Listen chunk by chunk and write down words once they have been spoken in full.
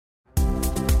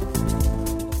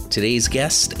Today's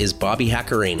guest is Bobby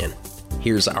Hakkarainen.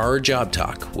 Here's our Job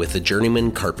Talk with the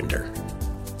Journeyman Carpenter.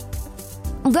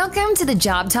 Welcome to the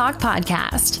Job Talk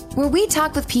podcast, where we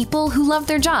talk with people who love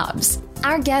their jobs.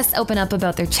 Our guests open up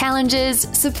about their challenges,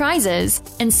 surprises,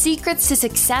 and secrets to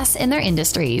success in their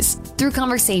industries. Through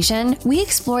conversation, we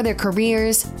explore their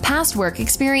careers, past work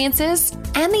experiences,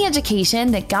 and the education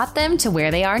that got them to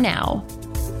where they are now.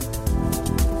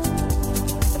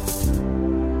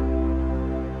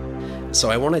 So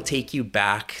I want to take you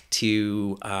back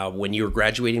to when you were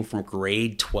graduating from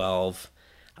grade 12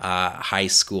 high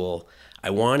school. I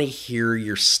want to hear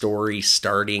your story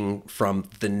starting from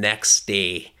the next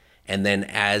day and then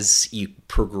as you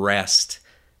progressed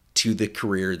to the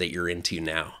career that you're into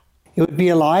now. It would be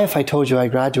a lie if I told you I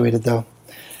graduated, though.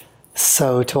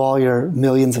 So to all your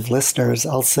millions of listeners,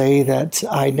 I'll say that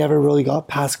I never really got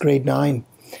past grade 9.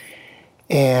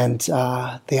 And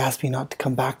they asked me not to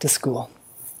come back to school.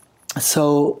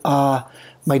 So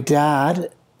my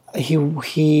dad, he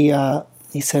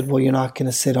said, well, you're not going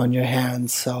to sit on your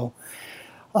hands. So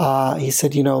he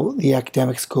said, the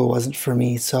academic school wasn't for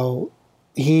me. So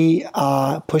he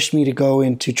pushed me to go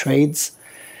into trades.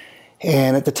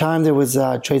 And at the time, there was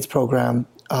a trades program,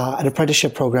 an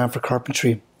apprenticeship program for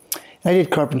carpentry. And I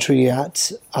did carpentry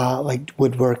at like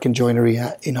woodwork and joinery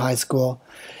in high school.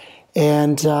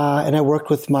 And I worked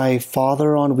with my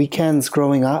father on weekends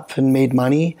growing up and made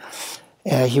money.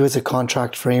 He was a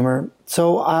contract framer.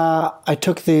 So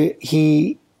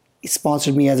he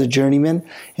sponsored me as a journeyman,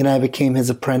 and I became his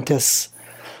apprentice.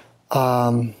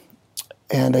 And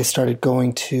I started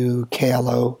going to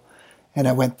KLO, and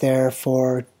I went there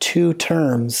for 2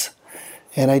 terms,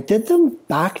 and I did them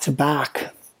back to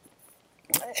back.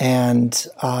 And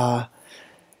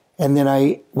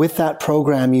then with that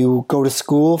program, you go to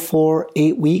school for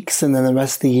 8 weeks, and then the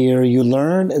rest of the year you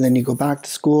learn, and then you go back to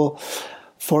school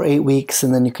for 8 weeks,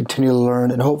 and then you continue to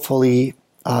learn, and hopefully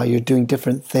you're doing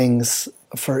different things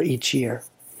for each year.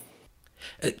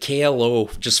 KLO,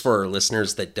 just for our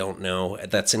listeners that don't know,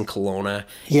 that's in Kelowna.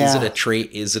 Yeah. Is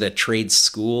it a trade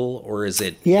school or is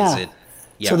it? Yeah.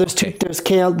 So there's okay.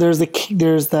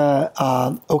 There's the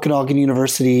Okanagan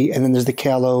University, and then there's the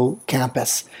KLO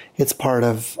campus. It's part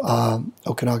of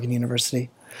Okanagan University.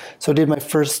 So I did my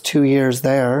first 2 years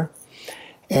there,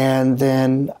 and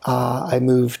then I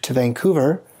moved to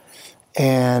Vancouver,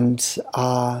 and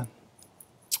I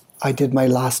did my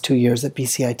last 2 years at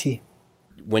BCIT.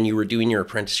 When you were doing your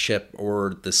apprenticeship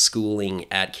or the schooling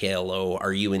at KLO,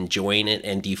 are you enjoying it?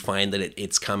 And do you find that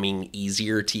it's coming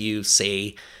easier to you,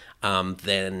 say,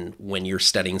 than when you're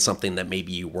studying something that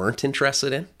maybe you weren't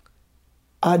interested in?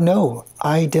 No,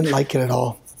 I didn't like it at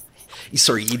all.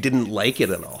 Sorry, you didn't like it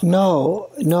at all?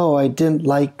 No, I didn't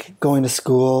like going to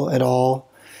school at all.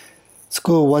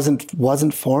 School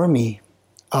wasn't for me.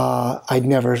 I'd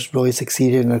never really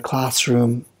succeeded in a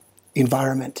classroom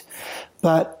environment.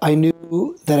 But I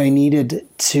knew that I needed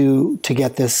to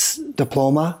get this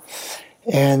diploma.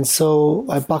 And so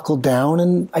I buckled down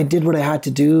and I did what I had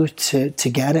to do to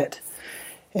get it.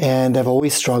 And I've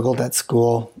always struggled at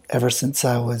school ever since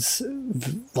I was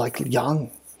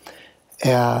young.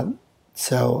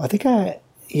 So I think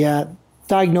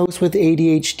diagnosed with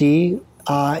ADHD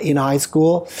in high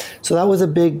school. So that was a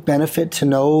big benefit to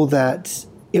know that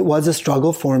it was a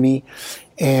struggle for me.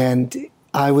 And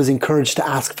I was encouraged to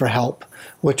ask for help,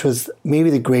 which was maybe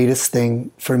the greatest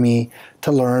thing for me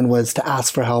to learn, was to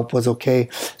ask for help was okay.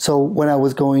 So when I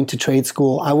was going to trade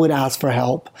school, I would ask for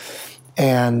help.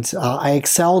 And I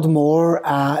excelled more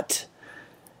at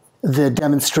the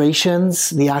demonstrations,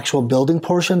 the actual building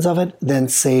portions of it, than,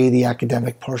 say, the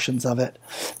academic portions of it.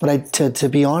 But to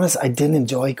be honest, I didn't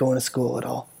enjoy going to school at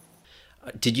all.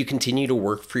 Did you continue to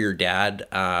work for your dad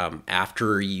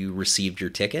after you received your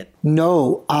ticket?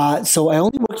 No. So I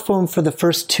only worked for him for the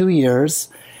first 2 years.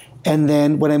 And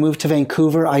then when I moved to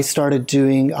Vancouver, I started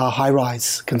doing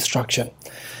high-rise construction.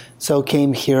 So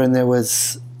came here and there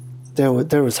was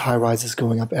high-rises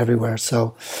going up everywhere.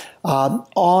 So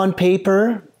on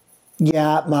paper,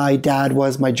 my dad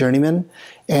was my journeyman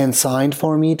and signed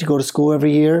for me to go to school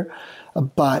every year.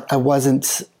 But I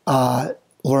wasn't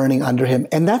learning under him,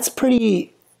 and that's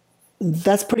pretty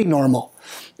normal.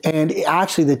 And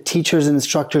actually, the teachers and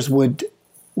instructors would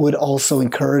also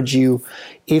encourage you,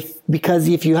 because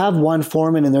if you have one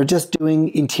foreman and they're just doing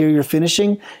interior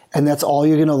finishing and that's all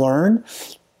you're going to learn,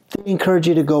 they encourage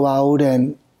you to go out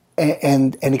and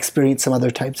experience some other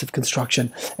types of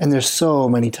construction. And there's so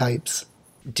many types.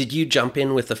 Did you jump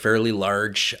in with a fairly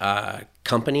large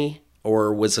company,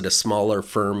 or was it a smaller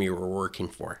firm you were working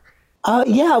for?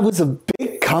 Yeah, it was a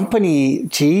big company,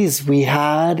 geez, we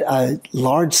had a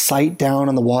large site down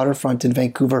on the waterfront in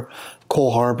Vancouver,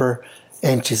 Cole Harbor.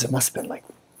 And geez, it must have been like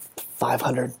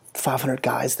 500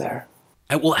 guys there.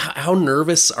 Well, how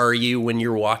nervous are you when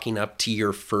you're walking up to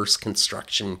your first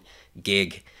construction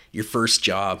gig, your first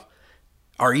job?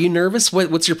 Are you nervous?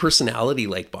 What's your personality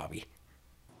like, Bobby?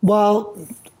 Well,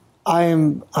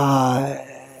 I'm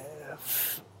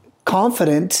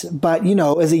confident, but, you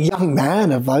know, as a young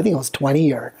man of, I think I was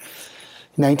 20 or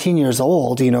 19 years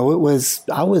old, you know,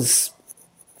 I was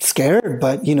scared,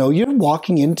 but, you know, you're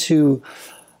walking into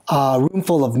a room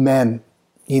full of men,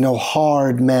 you know,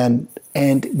 hard men.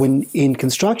 And when in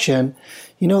construction,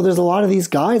 you know, there's a lot of these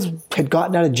guys had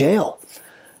gotten out of jail,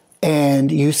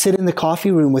 and you sit in the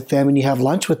coffee room with them and you have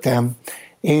lunch with them,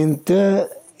 and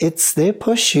they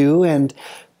push you.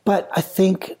 But I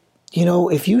think, you know,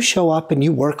 if you show up and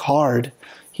you work hard,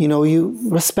 you know,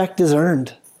 respect is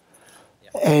earned,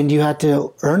 and you had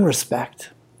to earn respect.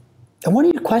 And one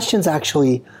of your questions,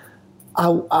 actually,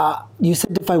 you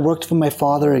said if I worked for my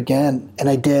father again, and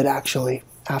I did actually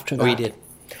after that. Oh, you did.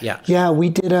 Yeah. Yeah, we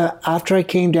did after I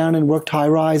came down and worked high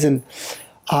rise, and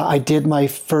I did my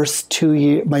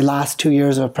last 2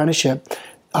 years of apprenticeship.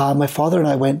 My father and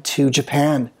I went to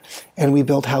Japan, and we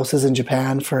built houses in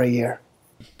Japan for a year.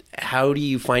 How do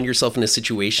you find yourself in a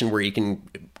situation where you can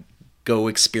go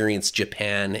experience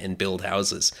Japan and build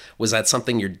houses? Was that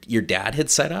something your dad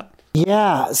had set up?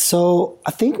 Yeah, so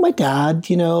I think my dad,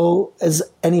 you know, as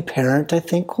any parent, I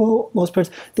think, well, most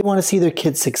parents, they want to see their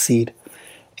kids succeed.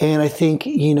 And I think,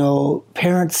 you know,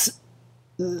 parents,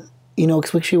 you know,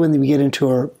 especially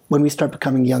when we start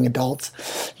becoming young adults,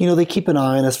 you know, they keep an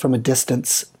eye on us from a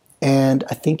distance. And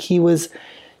I think he was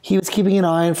keeping an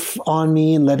eye on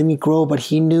me and letting me grow, but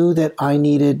he knew that I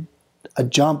needed a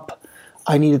jump.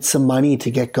 I needed some money to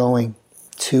get going,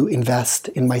 to invest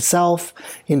in myself,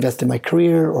 invest in my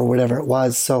career, or whatever it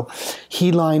was. So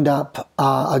he lined up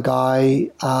a guy,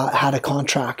 had a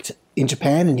contract in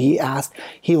Japan, and he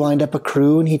lined up a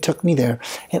crew, and he took me there.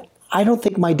 And I don't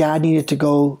think my dad needed to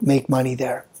go make money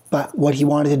there, but what he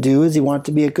wanted to do is he wanted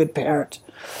to be a good parent.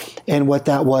 And what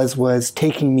that was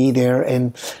taking me there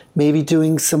and maybe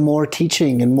doing some more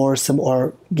teaching and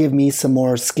or give me some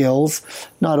more skills,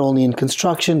 not only in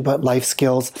construction, but life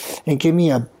skills, and give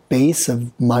me a base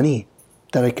of money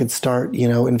that I could start, you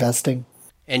know, investing.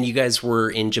 And you guys were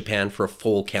in Japan for a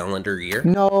full calendar year?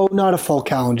 No, not a full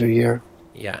calendar year.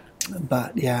 Yeah.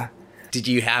 But yeah. Did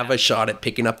you have a shot at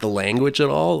picking up the language at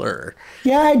all, or?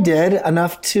 Yeah, I did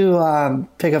enough to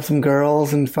pick up some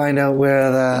girls and find out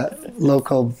where the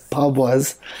local pub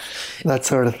was, that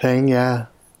sort of thing. Yeah.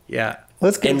 Yeah. Well,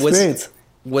 that's a good experience.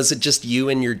 Was it just you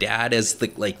and your dad as the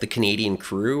Canadian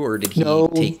crew, or did he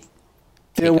take?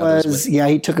 There was, yeah,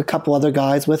 he took a couple other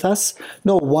guys with us.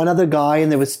 No, one other guy, and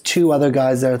there was two other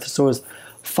guys there. So it was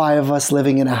 5 of us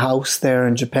living in a house there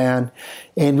in Japan,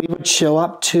 and we would show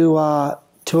up to a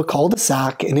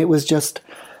cul-de-sac, and it was just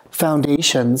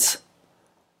foundations,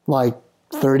 like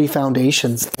 30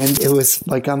 foundations. And it was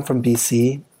like, I'm from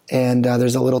BC, and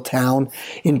there's a little town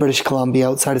in British Columbia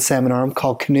outside of Salmon Arm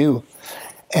called Canoe.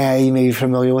 You may be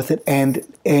familiar with it. And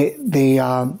they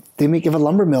make a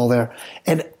lumber mill there.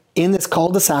 And in this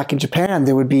cul-de-sac in Japan,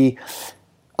 there would be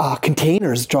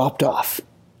containers dropped off,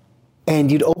 and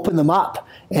you'd open them up,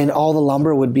 and all the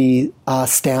lumber would be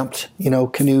stamped, you know,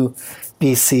 Canoe,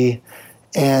 BC.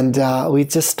 And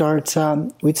we'd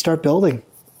start building.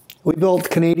 We built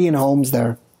Canadian homes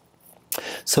there.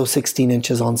 So 16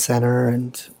 inches on center,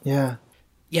 and yeah.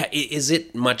 Yeah, is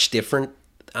it much different,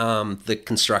 the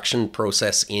construction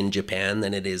process in Japan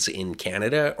than it is in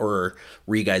Canada? Or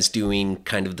were you guys doing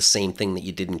kind of the same thing that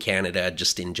you did in Canada,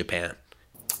 just in Japan?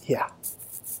 Yeah,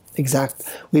 exactly.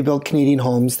 We built Canadian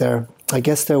homes there. I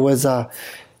guess there was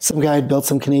some guy had built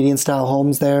some Canadian style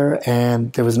homes there,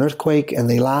 and there was an earthquake, and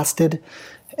they lasted.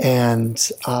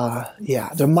 And yeah,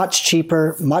 they're much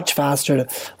cheaper, much faster.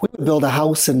 We would build a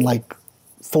house in like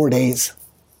 4 days.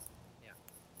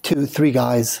 2, 3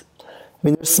 guys. I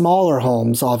mean, they're smaller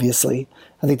homes, obviously.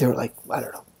 I think they were like, I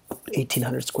don't know,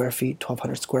 1,800 square feet,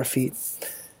 1,200 square feet.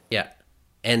 Yeah.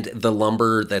 And the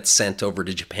lumber that's sent over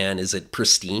to Japan, is it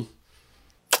pristine?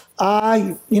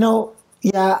 You know,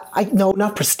 yeah, no,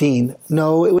 not pristine.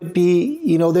 No, it would be,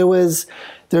 you know, there's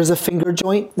a finger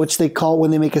joint, which they call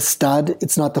when they make a stud.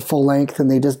 It's not the full length,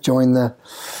 and they just join the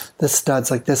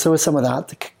studs like this. There was some of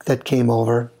that came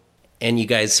over. And you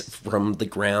guys, from the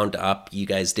ground up, you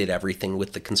guys did everything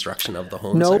with the construction of the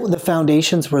homes? No, the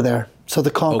foundations were there. So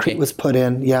the concrete was put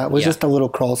in. Yeah, it was just a little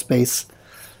crawl space.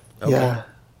 Okay. Yeah.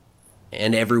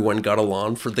 And everyone got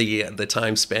along for the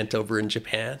time spent over in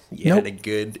Japan? You had a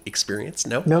good experience?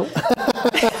 No? No.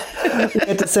 We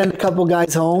had to send a couple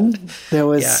guys home. There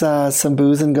was some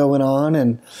boozing going on,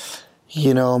 and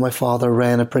my father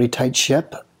ran a pretty tight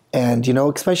ship. And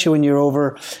especially when you're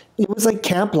over, it was like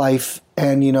camp life,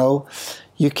 and you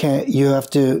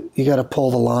got to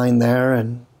pull the line there,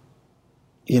 and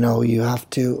we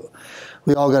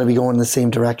all got to be going in the same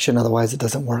direction, otherwise it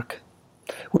doesn't work.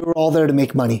 We were all there to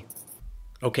make money.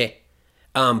 Okay.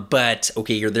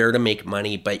 You're there to make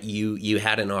money, but you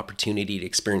had an opportunity to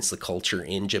experience the culture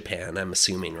in Japan, I'm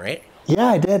assuming, right? Yeah,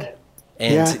 I did.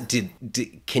 And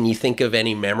can you think of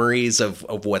any memories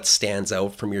of what stands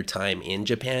out from your time in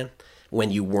Japan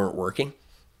when you weren't working?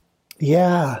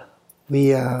 Yeah,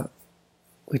 we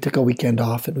took a weekend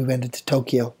off and we went into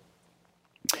Tokyo.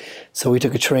 So we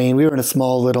took a train. We were in a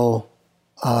small little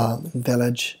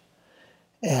village.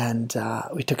 And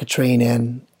we took a train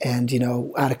in, and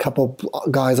had a couple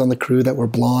guys on the crew that were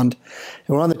blonde,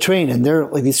 and we're on the train, and they're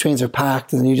like, these trains are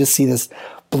packed, and then you just see this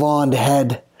blonde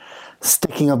head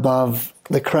sticking above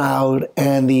the crowd,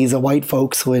 and these white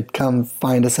folks would come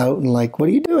find us out and like, what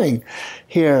are you doing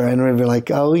here? And we'd be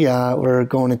like, oh yeah, we're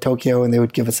going to Tokyo, and they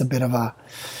would give us a bit of a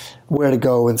where to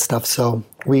go and stuff. So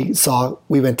we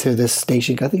went to this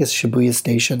station, I think it's Shibuya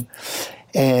Station,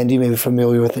 and you may be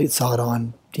familiar with it, you saw it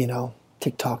on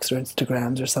TikToks or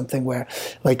Instagrams or something, where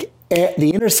like at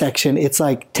the intersection, it's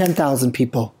like 10,000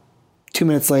 people. 2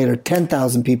 minutes later,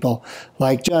 10,000 people,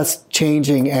 like just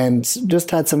changing, and just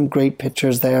had some great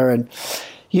pictures there. And,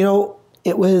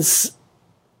 it was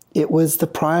the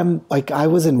prime, like I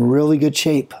was in really good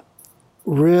shape,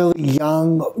 really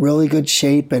young, really good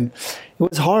shape. And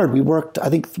it was hard. I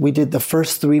think we did the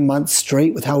first 3 months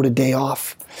straight without a day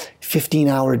off,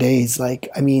 15-hour days. Like,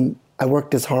 I mean, I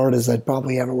worked as hard as I'd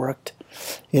probably ever worked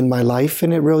in my life,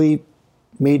 and it really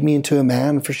made me into a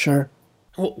man for sure.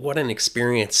 What an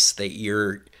experience that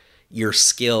your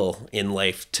skill in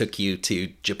life took you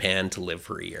to Japan to live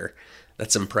for a year.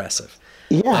 That's impressive.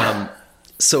 Yeah.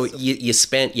 So you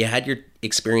had your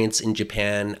experience in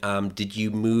Japan. Did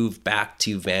you move back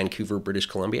to Vancouver, British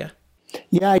Columbia?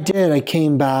 Yeah, I did. I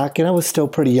came back, and I was still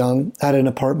pretty young. I had an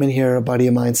apartment here. A buddy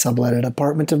of mine sublet an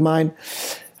apartment of mine.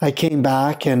 I came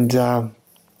back and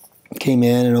came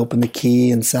in and opened the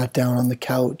key and sat down on the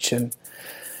couch and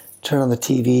turned on the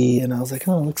TV, and I was like,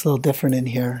 oh, it looks a little different in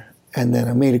here. And then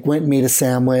I went and made a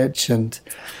sandwich, and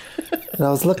I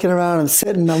was looking around,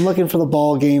 I'm looking for the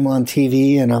ball game on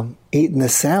TV, and I'm eating the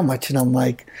sandwich, and I'm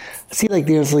like, I see like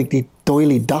there's like the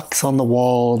doily ducks on the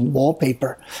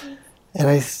wallpaper. And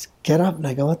I get up and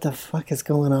I go, what the fuck is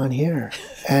going on here?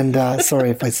 And sorry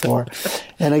if I swore.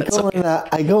 And I go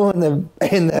in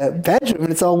the bedroom,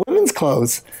 and it's all women's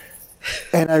clothes.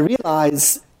 And I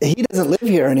realize he doesn't live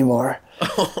here anymore.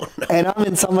 Oh, no. And I'm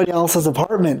in somebody else's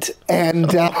apartment.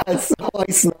 And so I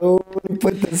slowly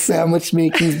put the sandwich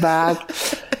makings back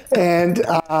and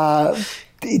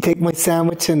take my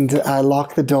sandwich, and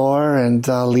lock the door and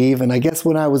leave. And I guess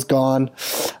when I was gone,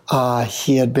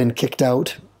 he had been kicked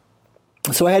out.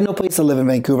 So I had no place to live in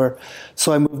Vancouver.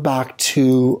 So I moved back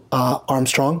to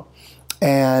Armstrong,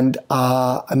 and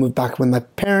I moved back with my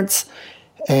parents.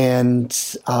 And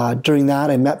during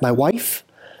that, I met my wife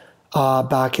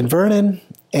back in Vernon,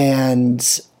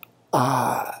 and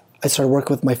I started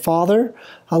working with my father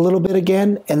a little bit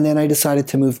again, and then I decided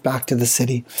to move back to the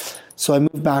city. So I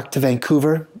moved back to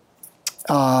Vancouver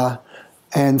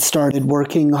and started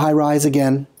working high rise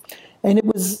again, and it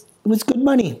was good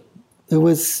money. It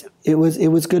was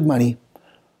good money.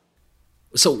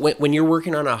 So when you're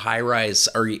working on a high rise,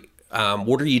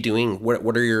 what are you doing?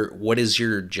 What is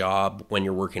your job when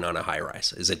you're working on a high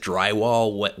rise? Is it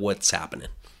drywall? What's happening?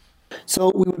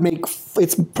 So we would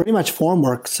it's pretty much form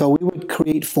work. So we would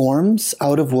create forms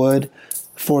out of wood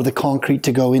for the concrete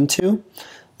to go into.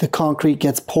 The concrete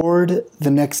gets poured.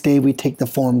 The next day we take the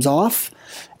forms off,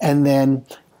 and then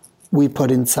we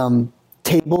put in some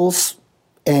tables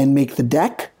and make the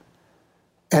deck.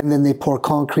 And then they pour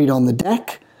concrete on the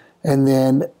deck, and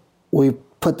then we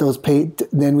put those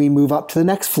then we move up to the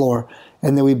next floor,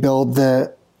 and then we build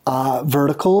the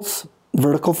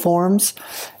vertical forms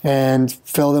and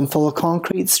fill them full of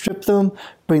concrete, strip them,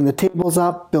 bring the tables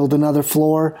up, build another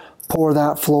floor, pour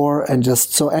that floor, and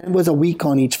it was a week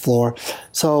on each floor.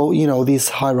 So, these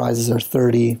high rises are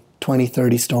 30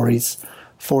 stories,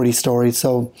 40 stories.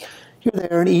 So you're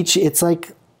there, and it's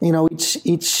like,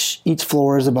 each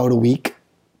floor is about a week.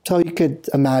 So you could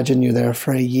imagine you're there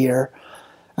for a year.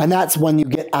 And that's when you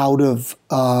get out of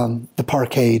the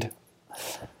parkade,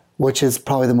 which is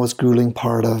probably the most grueling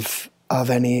part of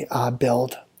any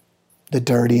build. The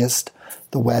dirtiest,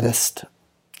 the wettest.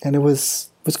 And it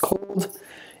was cold.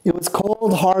 It was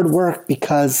cold, hard work,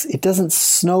 because it doesn't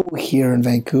snow here in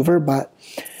Vancouver, but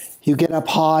you get up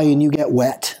high and you get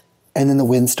wet, and then the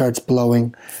wind starts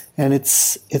blowing, and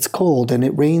it's cold, and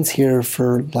it rains here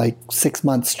for like 6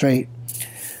 months straight.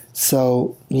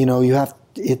 So,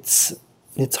 it's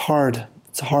hard.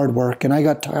 It's hard work, and I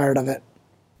got tired of it.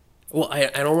 Well, I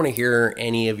don't want to hear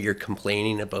any of your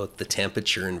complaining about the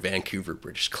temperature in Vancouver,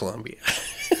 British Columbia.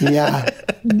 I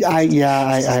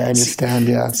understand,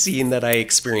 yeah. Seeing that I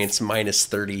experience minus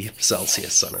 30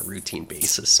 Celsius on a routine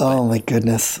basis. Oh, my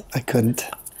goodness. I couldn't.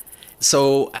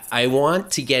 So I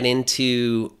want to get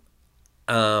into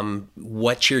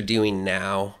what you're doing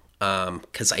now,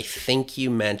 because I think you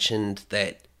mentioned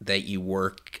that you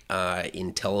work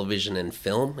in television and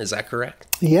film. Is that correct?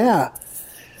 Yeah.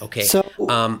 Okay. So,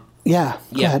 yeah.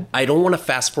 Go ahead. I don't want to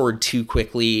fast forward too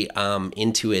quickly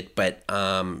into it, but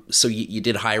so you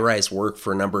did high-rise work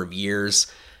for a number of years.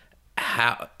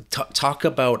 Talk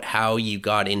about how you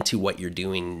got into what you're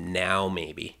doing now,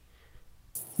 maybe.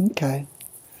 Okay.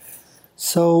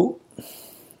 So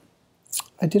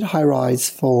I did high-rise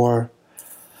for,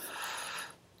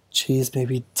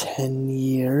 maybe 10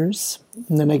 years.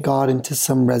 And then I got into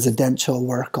some residential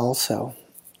work also.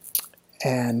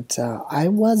 And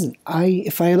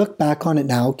if I look back on it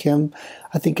now, Kim,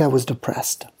 I think I was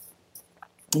depressed.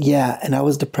 Yeah, and I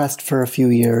was depressed for a few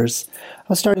years.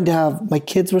 My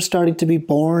kids were starting to be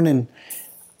born, and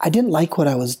I didn't like what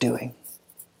I was doing.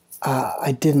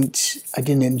 I didn't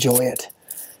enjoy it.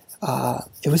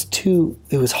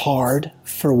 It was hard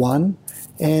for one.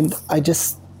 And I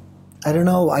don't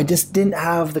know, I just didn't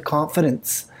have the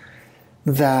confidence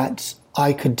that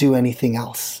I could do anything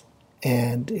else.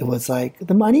 And it was like,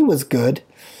 the money was good,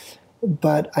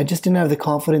 but I just didn't have the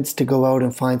confidence to go out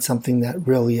and find something that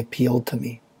really appealed to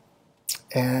me.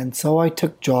 And so I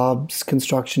took jobs,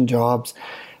 construction jobs,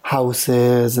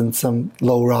 houses, and some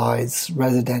low-rise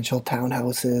residential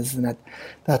townhouses. And at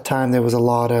that time, there was a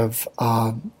lot of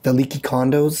the leaky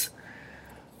condos.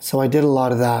 So I did a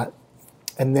lot of that.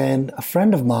 And then a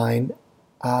friend of mine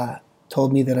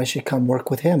told me that I should come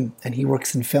work with him, and he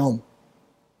works in film.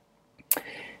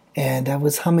 And I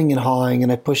was humming and hawing,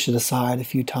 and I pushed it aside a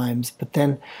few times. But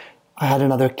then I had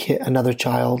another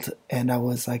child, and I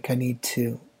was like, I need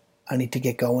to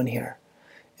get going here.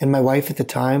 And my wife at the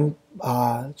time,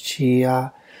 she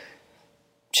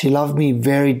loved me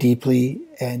very deeply,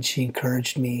 and she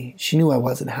encouraged me. She knew I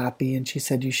wasn't happy, and she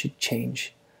said, you should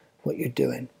change what you're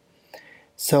doing.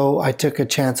 So I took a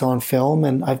chance on film,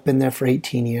 and I've been there for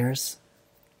 18 years.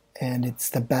 And it's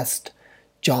the best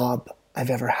job I've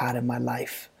ever had in my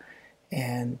life.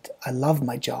 And I love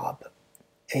my job.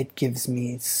 It gives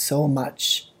me so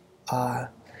much,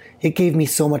 it gave me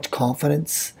so much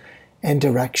confidence and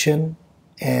direction.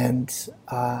 And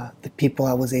the people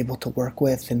I was able to work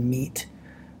with and meet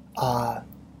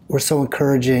were so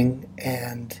encouraging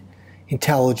and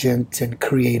intelligent and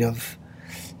creative.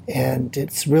 And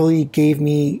it's really gave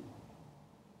me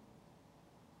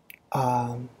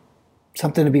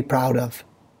something to be proud of,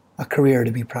 a career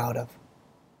to be proud of.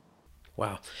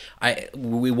 Wow.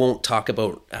 We won't talk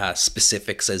about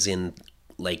specifics as in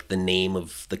like the name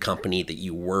of the company that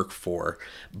you work for,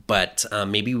 but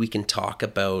maybe we can talk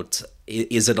about,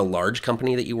 is it a large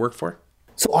company that you work for?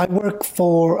 So I work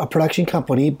for a production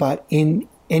company, but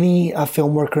any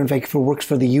film worker in Vancouver works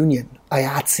for the union,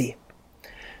 IATSE.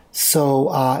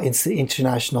 So it's the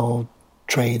International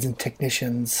Trades and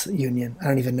Technicians Union. I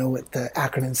don't even know what the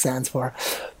acronym stands for,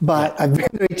 but I've been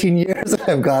there 18 years.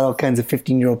 I've got all kinds of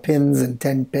 15-year-old pins and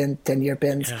 10-year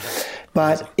pins. Yeah.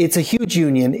 But it's a huge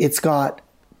union. It's got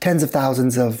tens of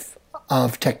thousands of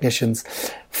technicians,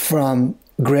 from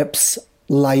grips,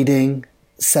 lighting,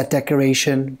 set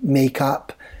decoration,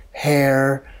 makeup,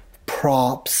 hair,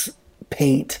 props,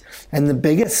 paint. And the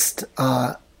biggest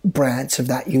branch of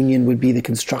that union would be the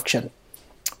construction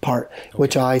part,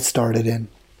 which I started in.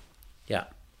 Yeah.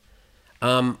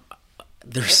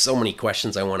 There's so many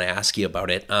questions I want to ask you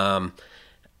about it. I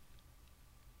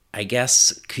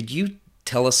guess, could you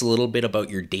tell us a little bit about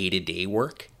your day-to-day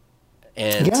work?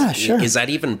 And yeah, sure. Is that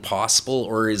even possible,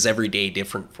 or is every day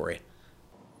different for you?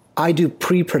 I do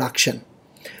pre-production.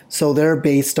 So they're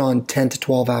based on 10 to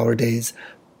 12-hour days.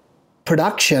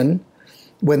 Production,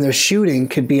 when they're shooting,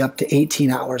 could be up to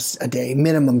 18 hours a day,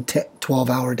 minimum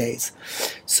 12-hour days.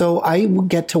 So I will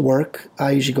get to work.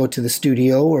 I usually go to the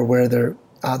studio or where they're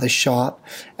the shop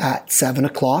at 7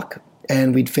 o'clock,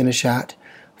 and we'd finish at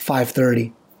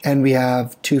 5:30. And we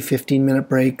have 2 15-minute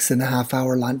breaks and a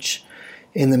half-hour lunch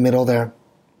in the middle there.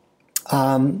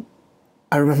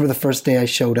 I remember the first day I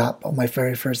showed up, on my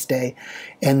very first day,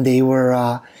 and they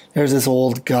were, there's this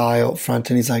old guy out front,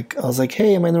 and I was like,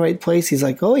 hey, am I in the right place? He's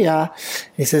like, oh yeah.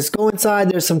 He says, go inside,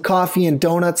 there's some coffee and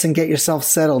donuts and get yourself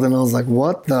settled. And I was like,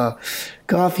 what the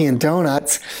coffee and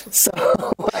donuts? So,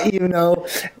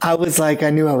 I was like, I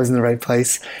knew I was in the right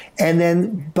place. And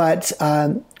then,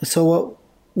 so what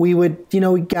we would,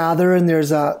 we gather, and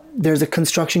there's a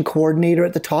construction coordinator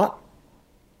at the top.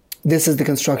 This is the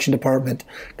construction department.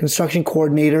 Construction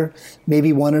coordinator,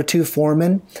 maybe 1 or 2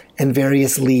 foremen, and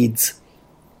various leads.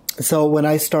 So when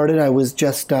I started, I was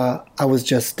just a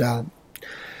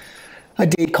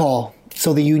day call.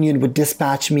 So the union would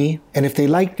dispatch me, and if they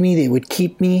liked me, they would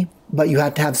keep me. But you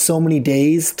had to have so many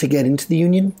days to get into the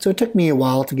union. So it took me a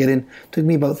while to get in. It took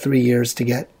me about 3 years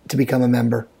to become a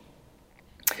member.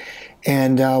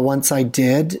 And once I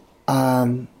did,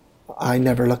 I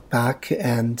never looked back,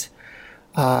 and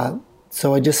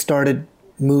so I just started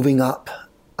moving up.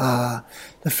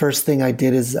 The first thing I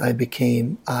did is I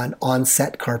became an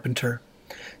on-set carpenter.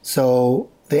 So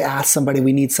they asked somebody,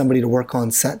 we need somebody to work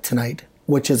on set tonight,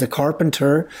 which is a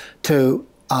carpenter to,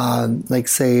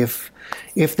 say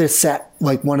if the set,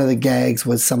 like one of the gags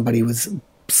was somebody was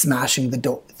smashing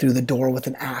through the door with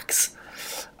an axe,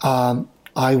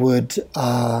 I would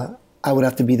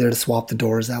have to be there to swap the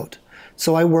doors out.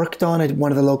 So I worked on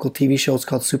one of the local TV shows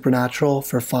called Supernatural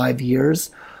for 5 years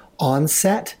on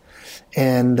set.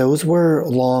 And those were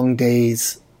long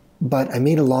days, but I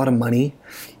made a lot of money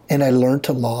and I learned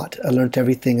a lot. I learned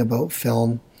everything about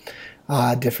film,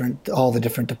 all the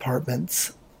different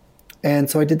departments. And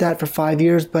so I did that for 5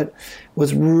 years, but it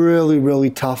was really, really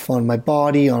tough on my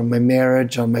body, on my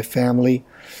marriage, on my family.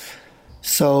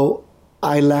 So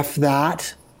I left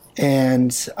that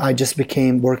and I just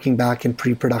became working back in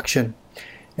pre-production.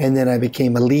 And then I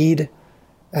became a lead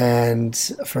and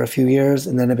for a few years,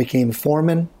 and then I became a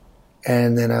foreman,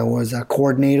 and then I was a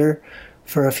coordinator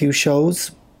for a few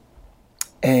shows.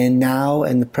 And now,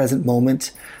 in the present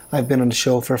moment, I've been on the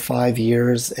show for 5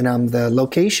 years, and I'm the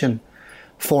location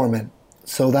foreman.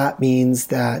 So that means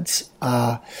that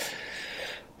I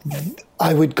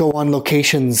would go on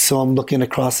locations. So I'm looking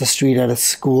across the street at a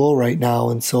school right now,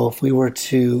 and so if we were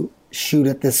to shoot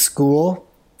at this school,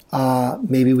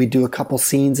 maybe we do a couple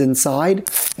scenes inside,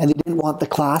 and they didn't want the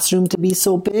classroom to be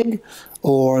so big,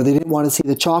 or they didn't want to see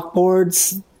the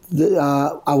chalkboards.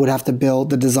 I would have to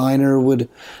the designer would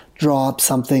draw up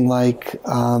something like,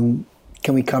 can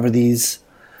we cover these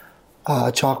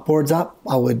chalkboards up?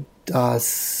 I would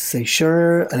say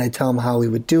sure, and I'd tell him how we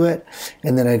would do it,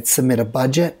 and then I'd submit a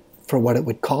budget for what it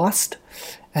would cost,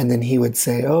 and then he would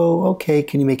say, oh, okay,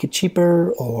 can you make it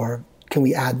cheaper, or can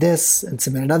we add this, and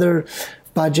submit another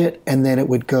budget, and then it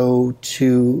would go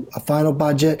to a final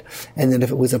budget, and then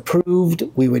if it was approved,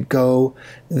 we would go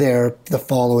there the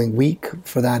following week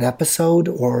for that episode,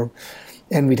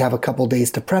 and we'd have a couple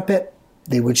days to prep it,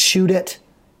 they would shoot it,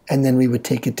 and then we would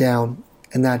take it down,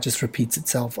 and that just repeats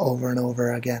itself over and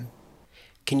over again.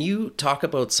 Can you talk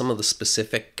about some of the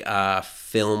specific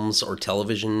films or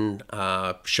television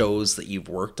shows that you've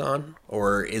worked on,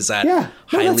 or is that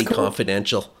highly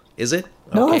confidential? Is it?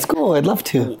 No, that's cool. I'd love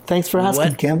to. Thanks for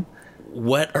asking, Kim.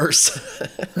 What are some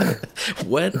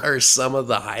of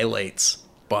the highlights,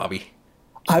 Bobby,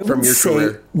 from your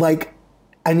career?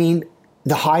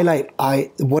 The highlight,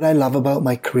 what I love about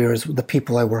my career is the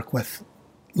people I work with.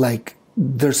 Like,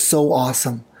 they're so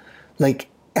awesome. Like,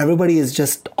 everybody is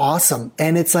just awesome.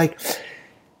 And it's like,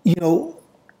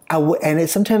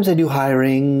 sometimes I do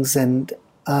hirings, and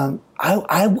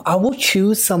I will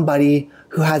choose somebody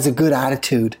who has a good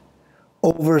attitude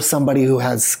over somebody who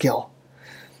has skill.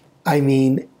 I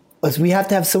mean, we have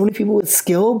to have so many people with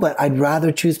skill, but I'd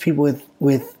rather choose people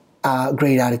with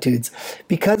great attitudes,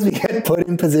 because we get put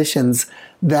in positions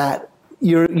that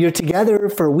you're together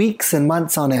for weeks and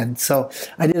months on end. So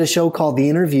I did a show called The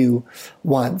Interview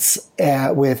once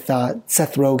with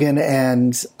Seth Rogen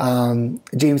and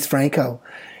James Franco.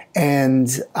 And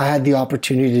I had the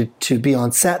opportunity to be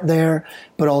on set there,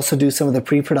 but also do some of the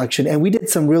pre-production. And we did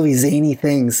some really zany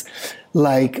things.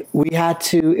 Like,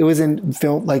 it was in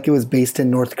film, like it was based in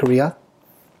North Korea.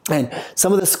 And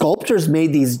some of the sculptors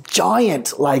made these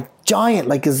giant, like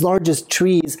as large as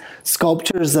trees,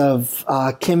 sculptures of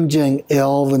Kim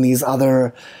Jong-il and these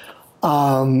other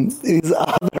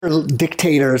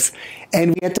dictators.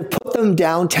 And we had to put them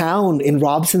downtown in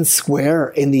Robson Square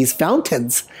in these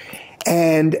fountains.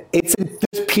 And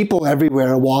there's people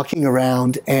everywhere walking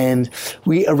around, and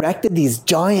we erected these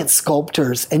giant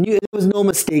sculptures, and there was no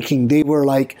mistaking. They were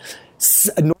like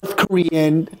North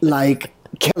Korean, like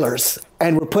killers,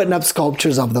 and we're putting up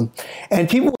sculptures of them. And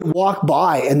people would walk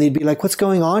by and they'd be like, what's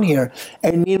going on here?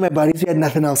 And me and my buddies, we had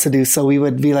nothing else to do. So we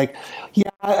would be like, yeah,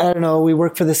 I don't know. We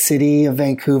work for the city of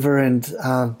Vancouver, and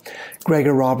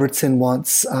Gregor Robertson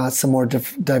wants some more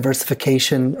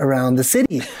diversification around the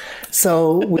city.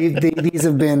 So these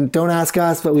have been, don't ask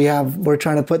us, but we're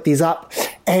trying to put these up.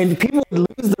 And people would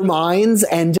lose their minds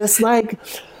and just like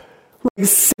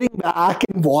sitting back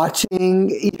and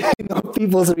watching,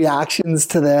 people's reactions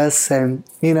to this, and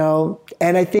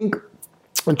and I think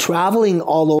traveling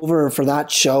all over for that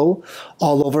show,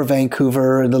 all over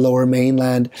Vancouver and the Lower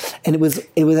Mainland, and it was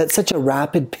at such a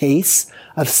rapid pace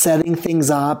of setting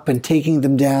things up and taking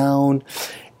them down,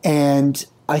 and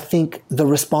I think the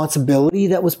responsibility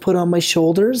that was put on my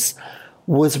shoulders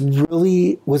was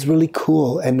really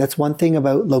cool. And that's one thing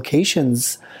about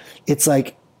locations. It's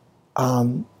like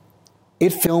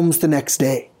it films the next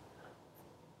day,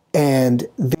 and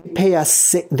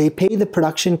they pay the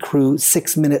production crew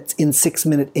 6 minutes in 6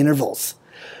 minute intervals.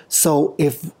 So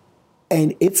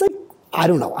and it's like, I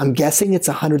don't know, I'm guessing it's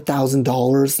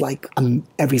 $100,000 like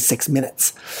every 6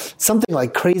 minutes, something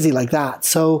like crazy like that.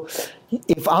 So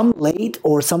if I'm late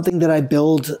or something that I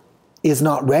build is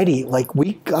not ready, like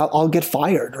I'll get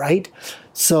fired, right?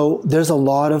 So there's a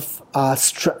lot of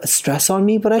stress on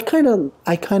me, but I kind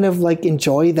of like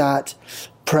enjoy that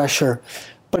pressure.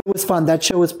 But it was fun. That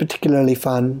show was particularly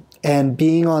fun, and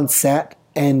being on set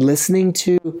and listening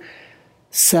to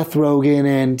Seth Rogen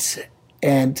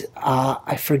and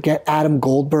I forget, Adam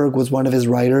Goldberg was one of his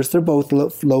writers. They're both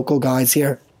local guys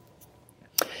here,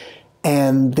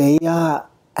 and they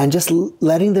and just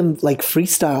letting them like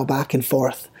freestyle back and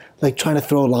forth, like trying to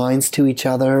throw lines to each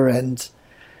other, and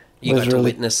you got to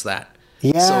witness that.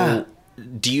 Yeah. So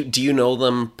do you know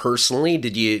them personally?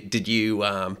 Did you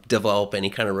develop any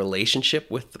kind of relationship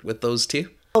with those two?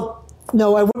 Oh,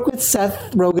 no, I worked with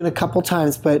Seth Rogen a couple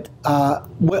times, but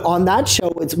on that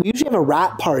show, we usually have a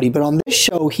wrap party, but on this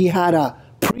show, he had a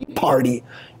pre-party.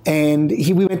 And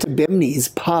we went to Bimney's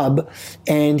pub,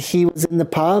 and he was in the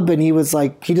pub, and he was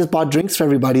like, he just bought drinks for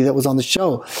everybody that was on the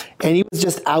show. And he was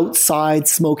just outside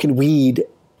smoking weed,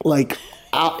 like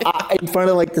in front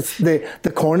of like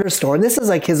the corner store. And this is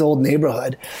like his old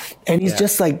neighborhood. And he's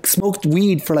just like smoked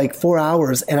weed for like 4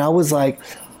 hours. And I was like,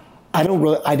 I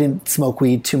didn't smoke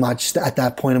weed too much at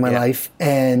that point in my life.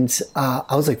 And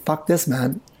I was like, fuck this,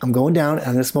 man. I'm going down and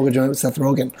I'm going to smoke a joint with Seth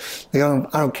Rogen. Like,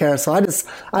 I don't care. So I just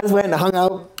went and hung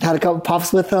out, had a couple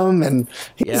puffs with him, and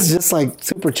he was just like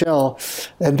super chill.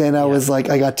 And then I was like,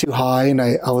 I got too high, and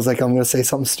I was like, I'm going to say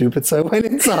something stupid. So I went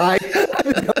inside. I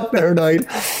got paranoid.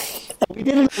 And we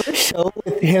did another show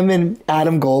with him and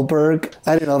Adam Goldberg.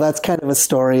 I don't know. That's kind of a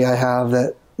story I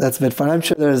have that's a bit fun. I'm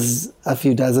sure there's a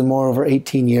few dozen more over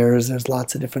 18 years. There's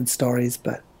lots of different stories,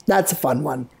 but that's a fun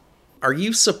one. Are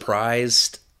you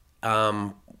surprised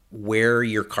where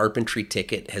your carpentry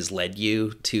ticket has led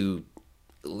you to?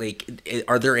 Like,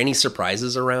 are there any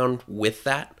surprises around with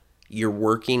that? You're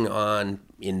working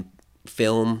in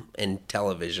film and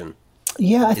television.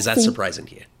 Yeah. Is that surprising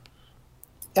to you?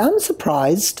 I'm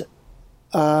surprised.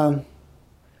 I'm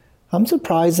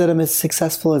surprised that I'm as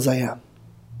successful as I am.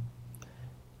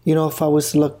 If I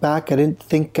was to look back, I didn't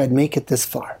think I'd make it this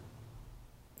far.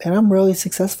 And I'm really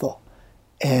successful.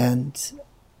 And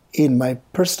in my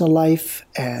personal life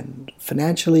and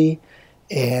financially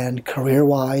and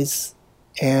career-wise.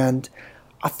 And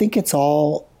I think it's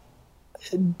all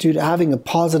due to having a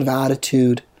positive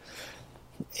attitude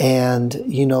and,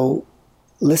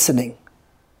 listening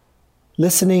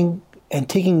and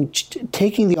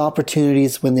taking the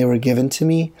opportunities when they were given to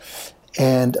me.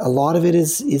 And a lot of it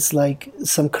is like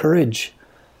some courage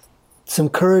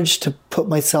to put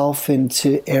myself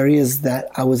into areas that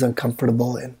I was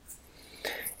uncomfortable in,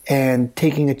 and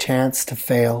taking a chance to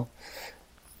fail.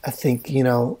 I think,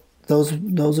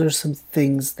 those are some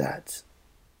things that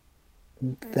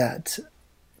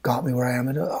got me where I am.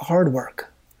 And hard work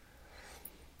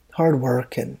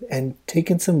and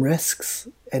taking some risks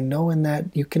and knowing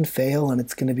that you can fail and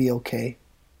it's going to be okay.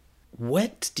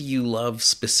 What do you love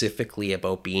specifically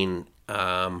about being,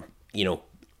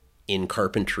 in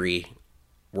carpentry,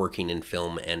 working in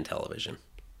film and television?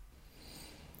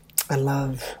 I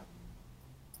love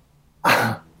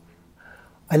that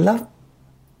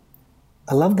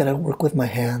I work with my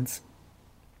hands.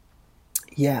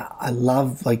 Yeah, I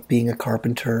love like being a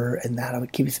carpenter, and that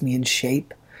it keeps me in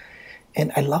shape.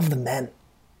 And I love the men.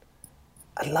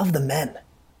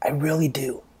 I really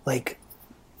do. Like,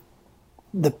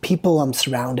 the people I'm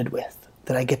surrounded with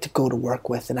that I get to go to work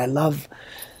with. And I love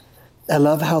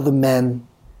how the men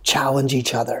challenge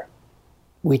each other.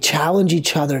 We challenge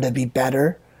each other to be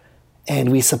better,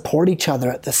 and we support each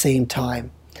other at the same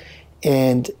time.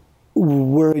 And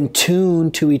we're in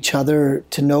tune to each other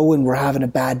to know when we're having a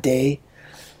bad day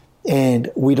and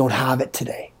we don't have it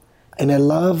today. And I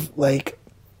love like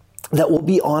that we'll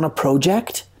be on a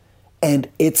project and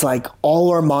it's like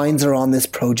all our minds are on this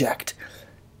project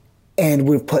and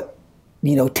we've put,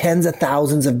 you know, tens of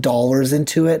thousands of dollars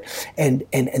into it and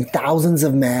thousands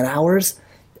of man hours,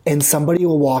 and somebody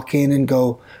will walk in and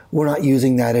go, we're not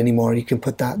using that anymore. You can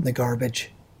put that in the garbage.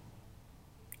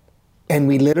 And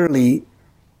we literally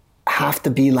have to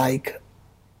be like,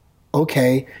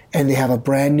 okay, and they have a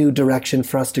brand new direction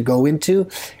for us to go into.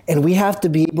 And we have to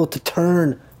be able to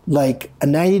turn like a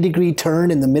 90-degree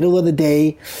turn in the middle of the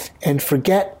day and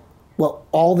forget well,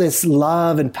 all this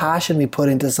love and passion we put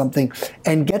into something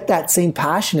and get that same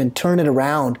passion and turn it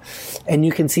around. And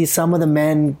you can see some of the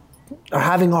men are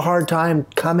having a hard time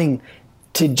coming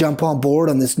to jump on board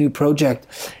on this new project,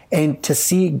 and to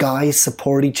see guys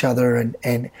support each other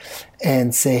and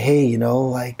say, hey, you know,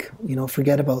 like, you know,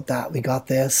 forget about that. We got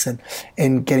this,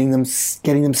 and getting them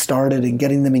started and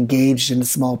getting them engaged in a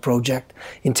small project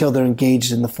until they're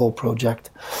engaged in the full project.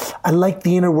 I like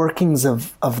the inner workings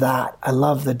of that. I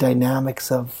love the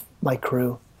dynamics of my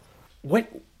crew.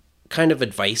 What kind of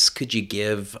advice could you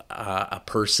give a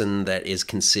person that is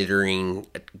considering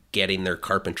getting their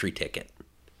carpentry ticket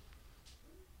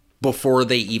before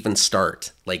they even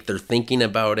start? Like, they're thinking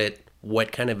about it.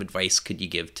 What kind of advice could you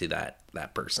give to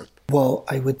that person? Well,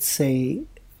 I would say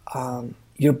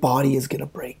your body is going to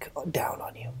break down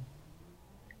on you.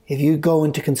 If you go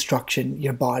into construction,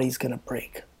 your body's going to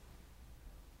break.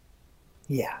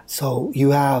 Yeah. So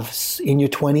you have, in your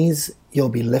 20s, you'll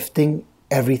be lifting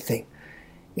everything.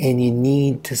 And you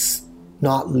need to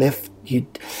not lift.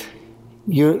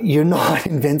 You're not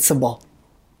invincible.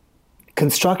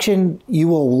 Construction, you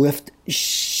will lift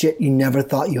shit you never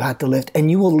thought you had to lift. And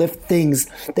you will lift things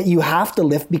that you have to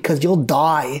lift because you'll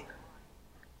die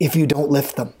if you don't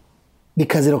lift them,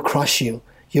 because it'll crush you.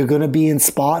 You're going to be in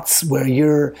spots where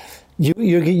I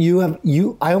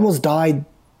almost died.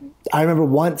 I remember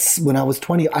once when I was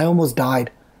 20, I almost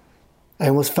died. I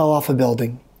almost fell off a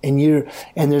building. And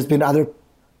there's been other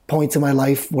points in my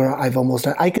life where I've almost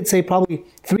died. I could say probably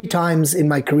 3 times in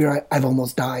my career I've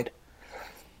almost died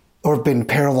or been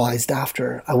paralyzed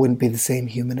after. I wouldn't be the same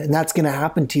human. And that's going to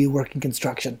happen to you working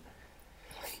construction.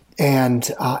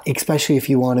 And especially if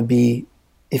you want to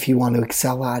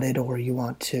excel at it, or you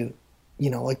want to,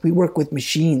 you know, like we work with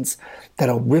machines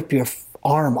that'll rip your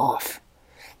arm off.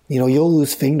 You know, you'll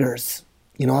lose fingers.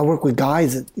 You know, I work with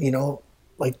guys that, you know,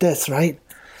 like this, right?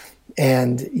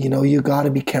 And, you know, you got to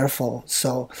be careful.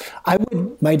 So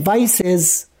my advice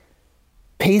is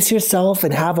pace yourself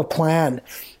and have a plan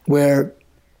where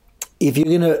if you're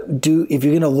going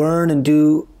to learn and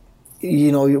do,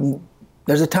 you know,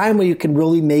 there's a time where you can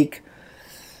really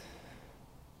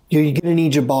you're going to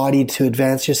need your body to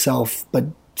advance yourself, but,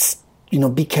 you know,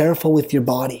 be careful with your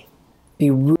body. Be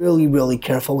really, really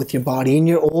careful with your body. In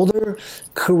your older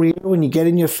career, when you get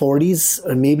in your 40s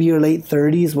or maybe your late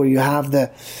 30s, where you have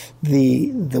the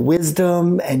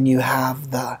wisdom and you have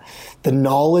the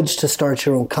knowledge to start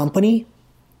your own company,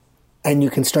 and you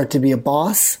can start to be a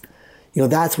boss, you know,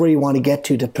 that's where you want to get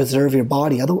to preserve your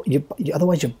body.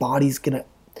 Otherwise, your body's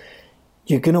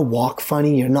you're gonna walk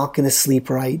funny. You're not gonna sleep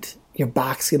right. Your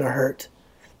back's gonna hurt.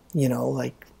 You know,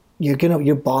 like your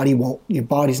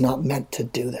body's not meant to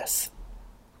do this.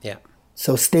 Yeah.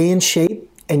 So stay in shape,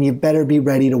 and you better be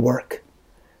ready to work.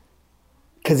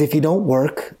 Because if you don't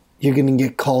work, you're going to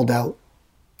get called out.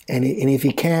 And if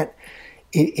you can't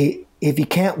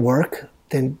work,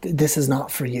 then this is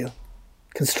not for you.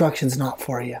 Construction's not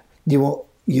for you.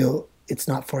 It's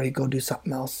not for you. Go do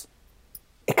something else.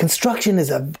 Construction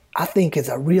I think is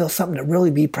a real something to really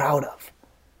be proud of.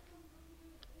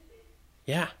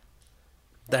 Yeah.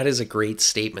 That is a great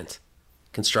statement.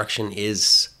 Construction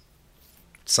is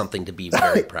something to be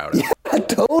very proud of. Yeah,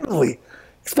 totally.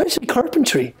 Especially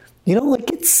carpentry. You know,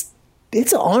 like it's an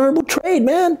honorable trade,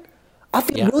 man. I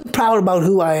feel really proud about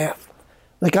who I am.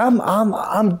 Like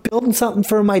I'm building something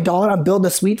for my daughter. I'm building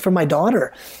a suite for my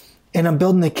daughter. And I'm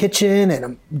building the kitchen, and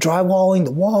I'm drywalling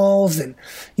the walls, and,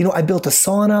 you know, I built a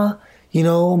sauna. You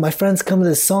know, my friends come to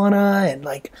the sauna, and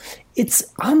like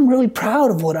I'm really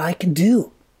proud of what I can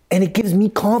do. And it gives me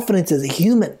confidence as a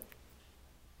human.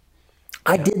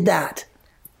 I did that.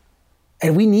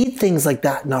 And we need things like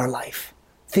that in our life.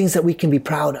 Things that we can be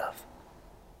proud of.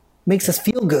 Makes us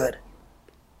feel good.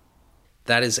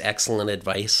 That is excellent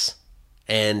advice.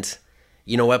 And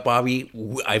you know what, Bobby?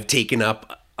 I've taken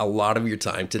up a lot of your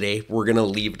time today. We're going to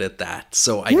leave it at that.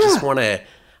 So I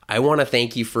I want to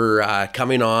thank you for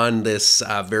coming on this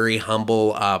very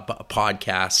humble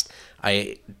podcast.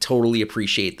 I totally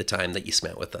appreciate the time that you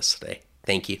spent with us today.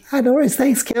 Thank you. No worries.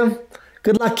 Thanks, Kim.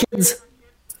 Good luck, kids.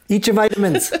 Eat your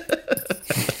vitamins.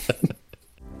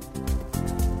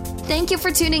 Thank you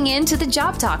for tuning in to the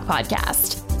Job Talk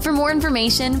podcast. For more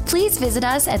information, please visit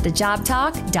us at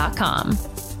thejobtalk.com.